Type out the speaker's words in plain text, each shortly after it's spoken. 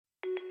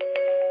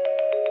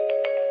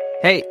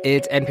Hey,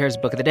 it's NPR's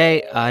Book of the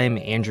Day. I'm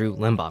Andrew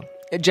Limbaugh.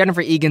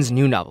 Jennifer Egan's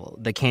new novel,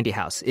 The Candy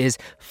House, is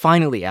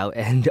finally out,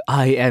 and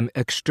I am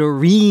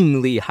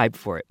extremely hyped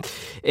for it.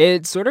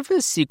 It's sort of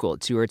a sequel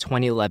to her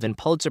 2011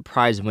 Pulitzer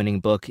Prize-winning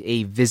book,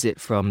 A Visit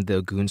from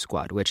the Goon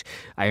Squad, which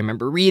I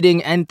remember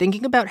reading and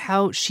thinking about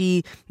how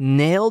she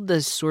nailed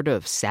the sort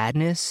of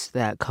sadness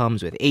that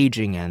comes with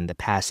aging and the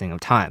passing of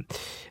time.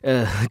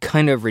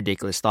 Kind of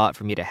ridiculous thought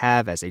for me to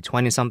have as a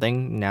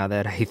 20-something, now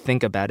that I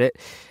think about it.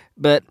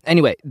 But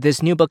anyway,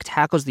 this new book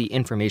tackles the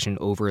information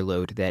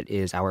overload that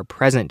is our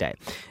present day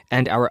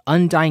and our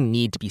undying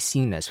need to be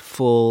seen as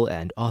full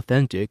and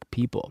authentic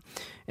people.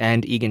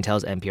 And Egan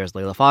tells NPR's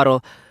Leila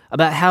Fadel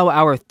about how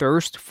our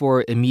thirst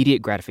for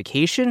immediate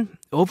gratification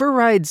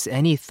overrides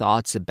any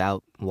thoughts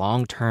about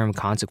long-term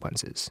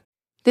consequences.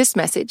 This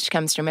message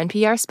comes from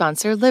NPR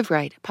sponsor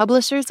LiveRight,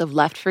 publishers of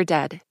Left for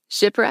Dead,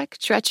 Shipwreck,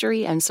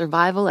 Treachery, and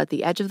Survival at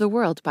the Edge of the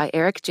World by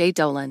Eric J.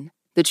 Dolan.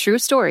 The true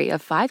story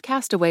of 5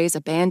 castaways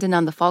abandoned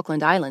on the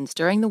Falkland Islands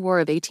during the War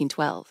of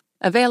 1812.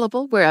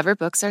 Available wherever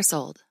books are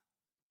sold.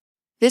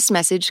 This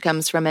message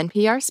comes from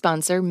NPR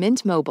sponsor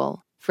Mint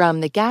Mobile. From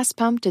the gas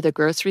pump to the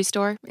grocery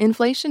store,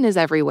 inflation is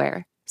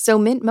everywhere. So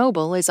Mint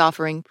Mobile is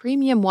offering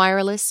premium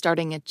wireless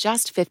starting at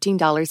just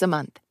 $15 a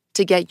month.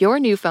 To get your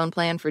new phone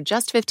plan for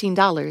just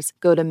 $15,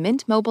 go to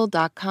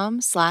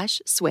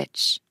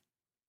mintmobile.com/switch.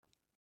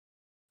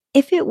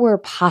 If it were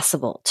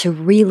possible to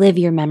relive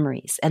your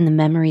memories and the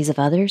memories of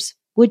others,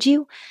 would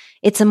you?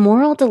 It's a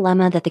moral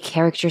dilemma that the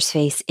characters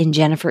face in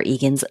Jennifer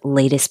Egan's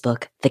latest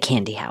book, The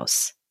Candy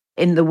House.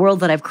 In the world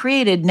that I've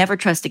created, never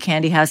trust a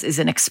candy house is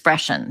an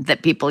expression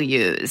that people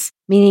use.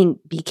 Meaning,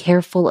 be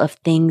careful of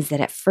things that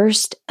at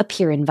first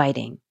appear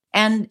inviting.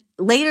 And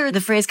later,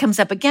 the phrase comes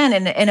up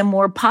again in a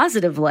more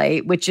positive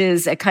light, which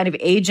is a kind of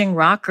aging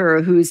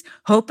rocker who's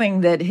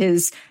hoping that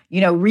his,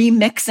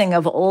 remixing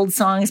of old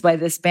songs by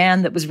this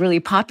band that was really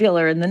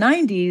popular in the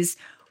 90s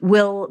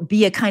will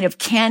be a kind of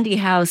candy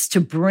house to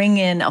bring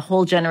in a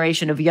whole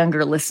generation of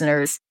younger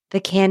listeners. The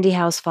Candy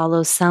House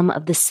follows some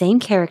of the same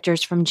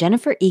characters from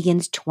Jennifer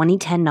Egan's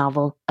 2010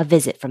 novel, A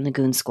Visit from the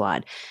Goon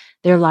Squad.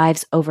 Their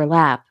lives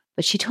overlap,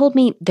 but she told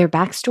me their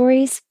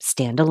backstories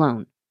stand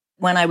alone.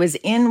 When I was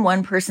in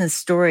one person's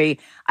story,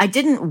 I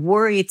didn't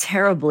worry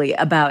terribly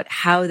about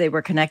how they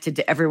were connected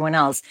to everyone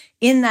else.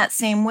 In that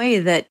same way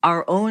that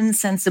our own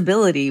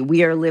sensibility,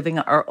 we are living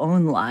our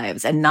own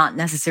lives and not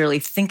necessarily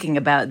thinking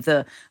about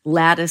the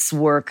lattice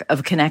work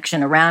of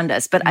connection around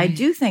us. But I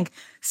do think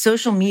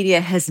social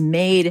media has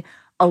made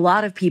a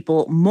lot of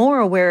people more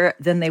aware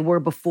than they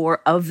were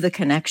before of the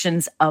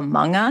connections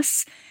among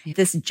us.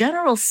 This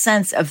general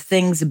sense of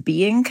things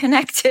being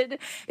connected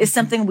is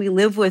something we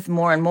live with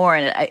more and more,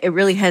 and it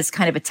really has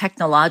kind of a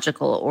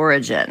technological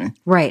origin.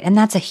 Right, and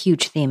that's a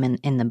huge theme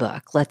in the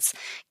book. Let's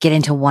get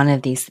into one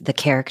of the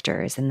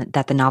characters and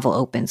that the novel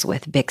opens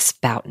with, Bix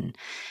Boughton,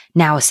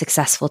 now a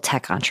successful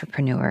tech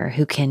entrepreneur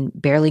who can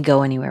barely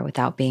go anywhere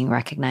without being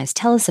recognized.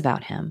 Tell us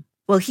about him.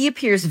 Well, he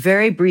appears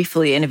very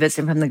briefly in A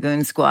Visit from the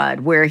Goon Squad,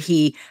 where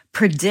he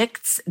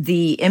predicts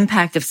the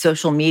impact of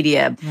social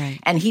media. Right.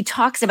 And he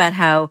talks about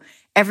how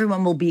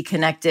everyone will be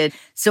connected.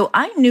 So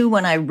I knew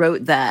when I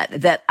wrote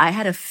that I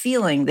had a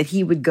feeling that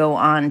he would go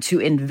on to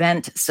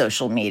invent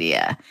social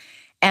media.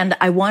 And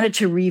I wanted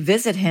to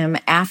revisit him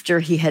after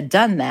he had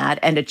done that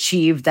and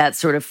achieved that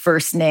sort of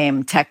first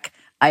name tech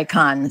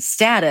icon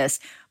status.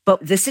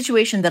 But the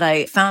situation that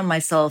I found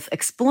myself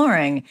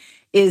exploring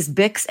is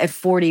Bix at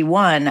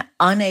 41,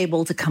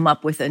 unable to come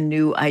up with a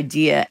new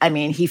idea. I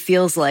mean, he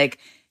feels like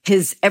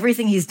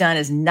everything he's done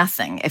is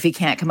nothing if he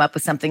can't come up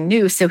with something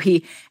new. So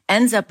he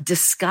ends up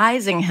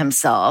disguising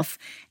himself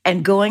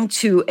and going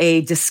to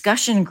a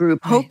discussion group,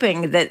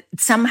 hoping that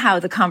somehow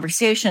the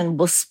conversation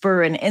will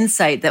spur an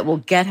insight that will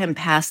get him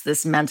past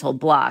this mental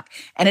block.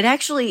 And it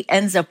actually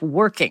ends up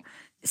working.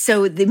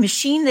 So the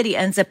machine that he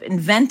ends up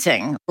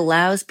inventing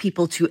allows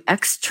people to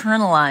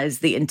externalize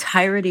the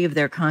entirety of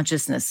their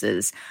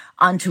consciousnesses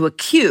onto a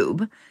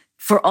cube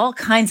for all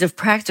kinds of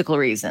practical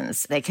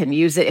reasons. They can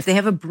use it if they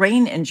have a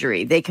brain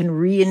injury. They can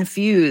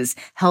reinfuse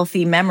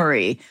healthy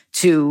memory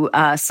to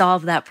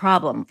solve that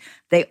problem.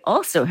 They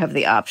also have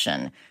the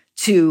option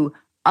to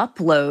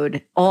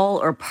upload all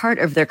or part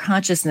of their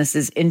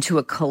consciousnesses into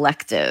a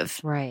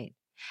collective. Right.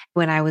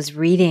 When I was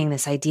reading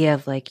this idea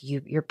of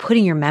you're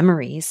putting your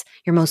memories,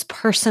 your most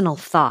personal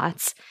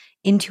thoughts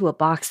into a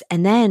box,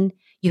 and then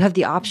you have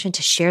the option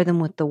to share them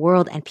with the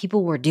world, and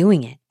people were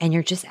doing it. And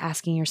you're just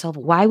asking yourself,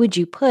 why would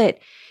you put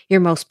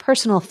your most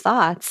personal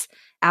thoughts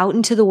out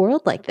into the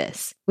world like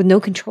this with no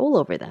control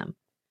over them?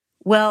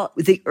 Well,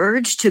 the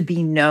urge to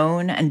be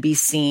known and be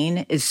seen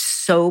is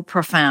so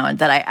profound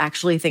that I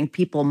actually think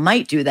people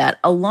might do that,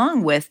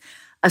 along with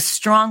a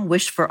strong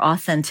wish for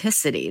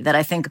authenticity that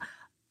I think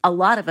a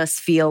lot of us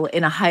feel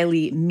in a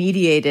highly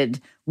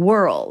mediated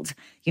world.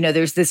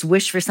 There's this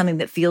wish for something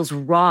that feels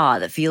raw,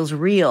 that feels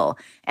real.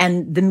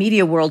 And the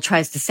media world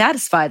tries to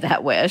satisfy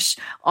that wish,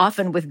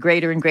 often with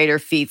greater and greater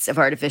feats of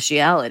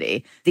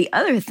artificiality. The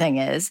other thing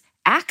is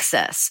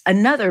access,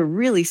 another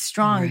really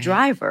strong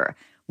driver.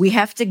 We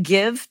have to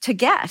give to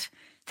get.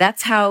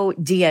 That's how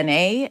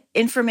DNA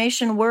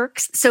information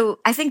works. So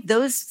I think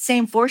those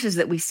same forces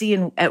that we see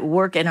at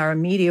work in our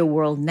media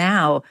world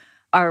now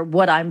are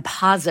what I'm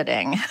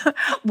positing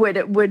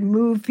would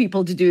move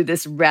people to do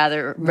this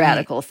rather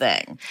radical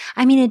thing.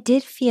 I mean, it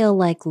did feel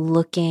like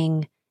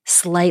looking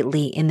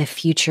slightly in the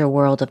future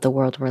world of the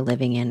world we're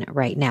living in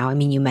right now. I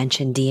mean, you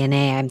mentioned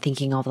DNA. I'm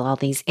thinking of all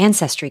these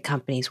ancestry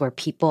companies where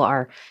people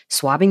are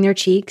swabbing their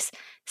cheeks,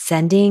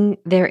 sending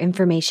their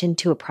information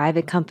to a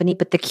private company,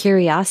 but the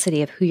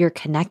curiosity of who you're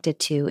connected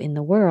to in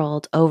the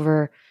world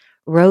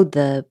overrode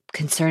the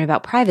concern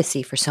about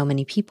privacy for so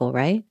many people,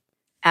 right?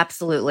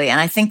 Absolutely. And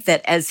I think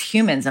that as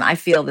humans, and I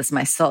feel this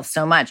myself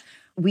so much,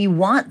 we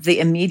want the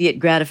immediate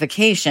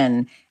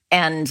gratification.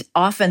 And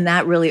often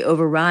that really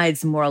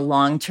overrides more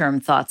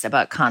long-term thoughts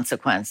about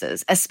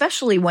consequences,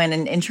 especially when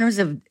in terms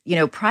of,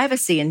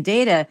 privacy and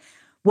data,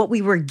 what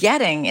we were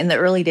getting in the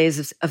early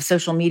days of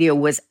social media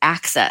was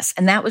access.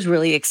 And that was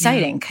really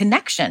exciting.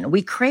 Connection.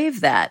 We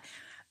crave that.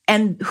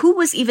 And who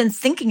was even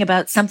thinking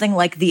about something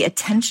like the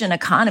attention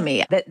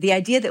economy? That the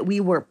idea that we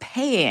were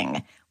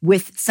paying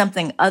with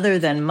something other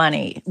than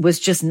money was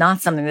just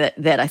not something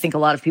that I think a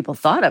lot of people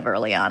thought of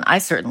early on. I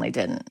certainly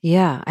didn't.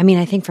 Yeah. I mean,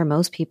 I think for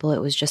most people, it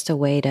was just a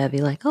way to be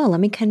like, oh,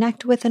 let me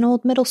connect with an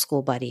old middle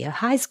school buddy, a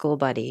high school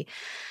buddy.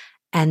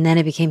 And then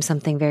it became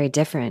something very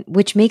different,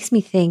 which makes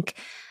me think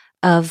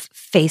of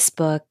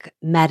Facebook,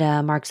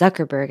 Meta, Mark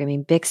Zuckerberg. I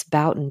mean, Bix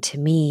Boughton to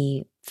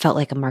me felt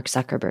like a Mark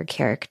Zuckerberg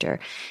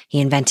character. He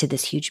invented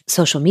this huge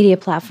social media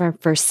platform,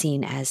 first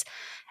seen as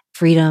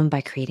freedom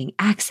by creating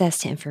access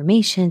to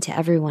information to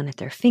everyone at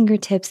their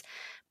fingertips.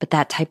 But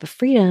that type of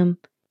freedom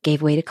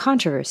gave way to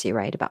controversy,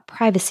 right? About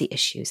privacy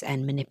issues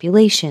and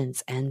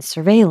manipulations and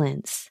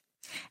surveillance.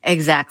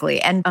 Exactly.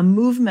 And a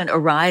movement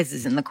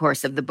arises in the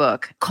course of the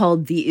book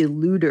called the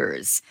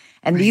eluders.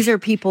 And these are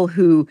people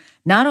who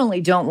not only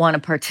don't want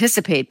to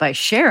participate by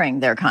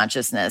sharing their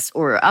consciousness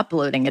or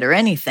uploading it or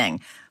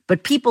anything,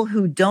 but people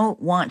who don't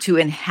want to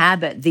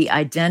inhabit the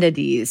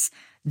identities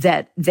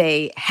that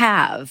they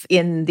have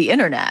in the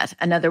internet.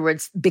 In other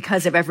words,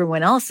 because of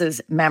everyone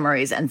else's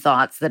memories and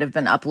thoughts that have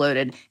been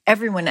uploaded,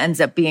 everyone ends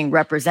up being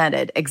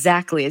represented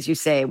exactly as you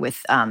say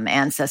with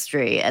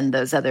Ancestry and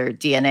those other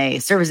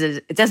DNA services.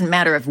 It doesn't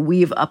matter if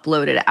we've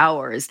uploaded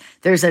ours.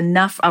 There's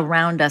enough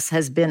around us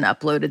has been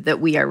uploaded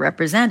that we are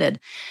represented.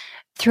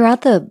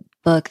 Throughout the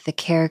book, the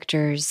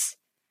characters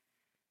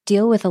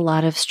deal with a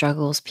lot of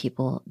struggles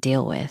people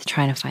deal with,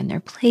 trying to find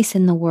their place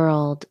in the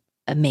world,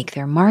 make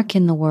their mark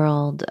in the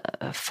world,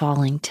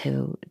 falling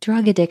to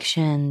drug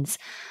addictions,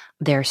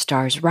 their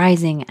stars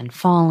rising and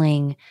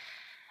falling.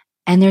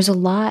 And there's a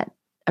lot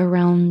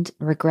around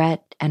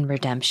regret and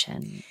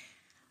redemption.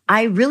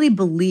 I really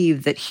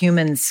believe that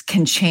humans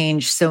can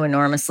change so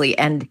enormously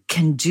and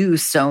can do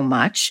so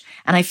much.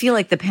 And I feel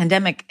like the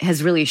pandemic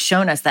has really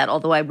shown us that,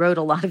 although I wrote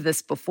a lot of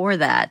this before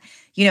that.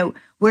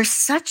 We're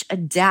such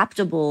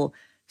adaptable,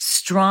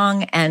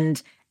 strong,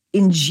 and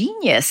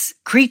ingenious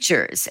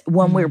creatures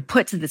when we're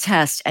put to the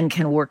test and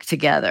can work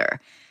together.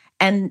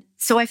 And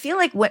so I feel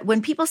like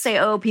when people say,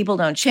 oh, people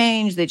don't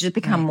change, they just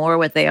become more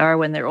what they are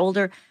when they're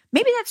older,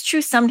 maybe that's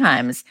true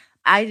sometimes.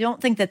 I don't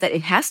think that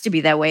it has to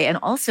be that way. And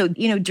also,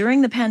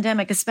 during the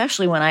pandemic,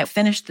 especially when I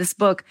finished this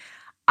book,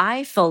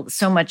 I felt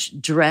so much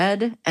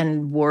dread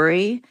and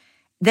worry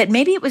that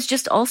maybe it was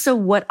just also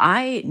what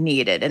I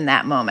needed in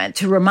that moment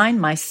to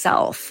remind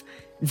myself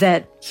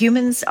that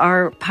humans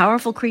are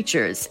powerful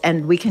creatures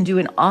and we can do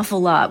an awful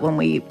lot when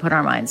we put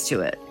our minds to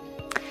it.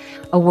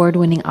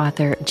 Award-winning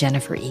author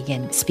Jennifer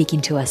Egan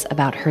speaking to us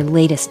about her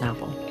latest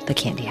novel, The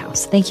Candy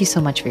House. Thank you so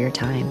much for your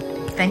time.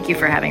 Thank you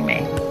for having me.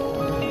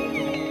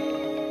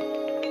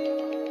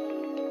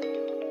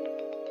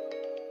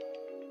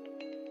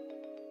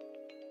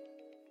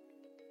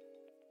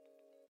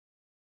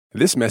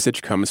 This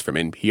message comes from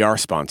NPR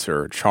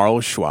sponsor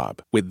Charles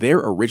Schwab with their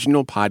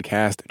original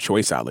podcast,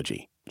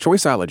 Choiceology.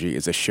 Choiceology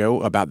is a show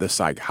about the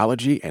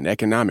psychology and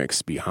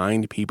economics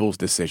behind people's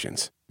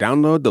decisions.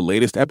 Download the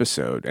latest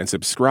episode and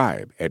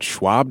subscribe at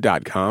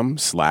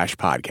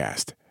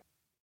schwab.com/podcast.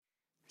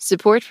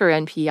 Support for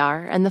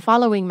NPR and the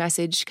following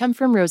message come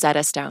from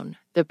Rosetta Stone,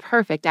 the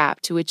perfect app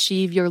to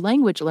achieve your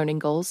language learning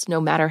goals no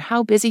matter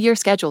how busy your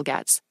schedule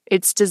gets.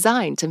 It's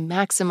designed to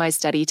maximize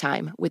study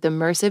time with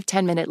immersive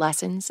 10-minute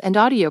lessons and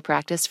audio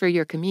practice for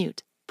your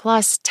commute.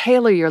 Plus,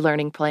 tailor your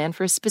learning plan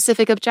for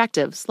specific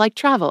objectives like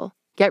travel.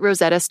 Get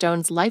Rosetta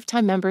Stone's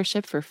lifetime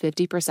membership for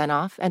 50%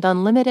 off and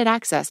unlimited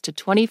access to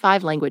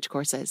 25 language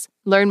courses.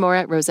 Learn more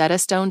at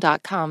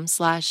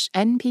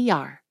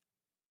rosettastone.com/NPR.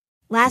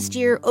 Last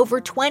year, over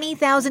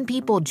 20,000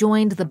 people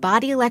joined the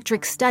Body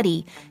Electric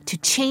study to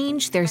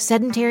change their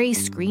sedentary,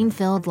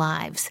 screen-filled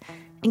lives.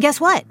 And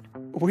guess what?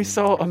 We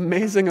saw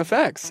amazing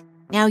effects.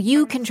 Now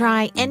you can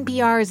try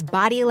NPR's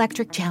Body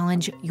Electric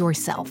Challenge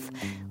yourself.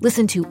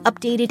 Listen to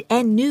updated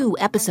and new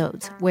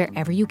episodes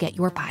wherever you get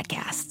your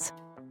podcasts.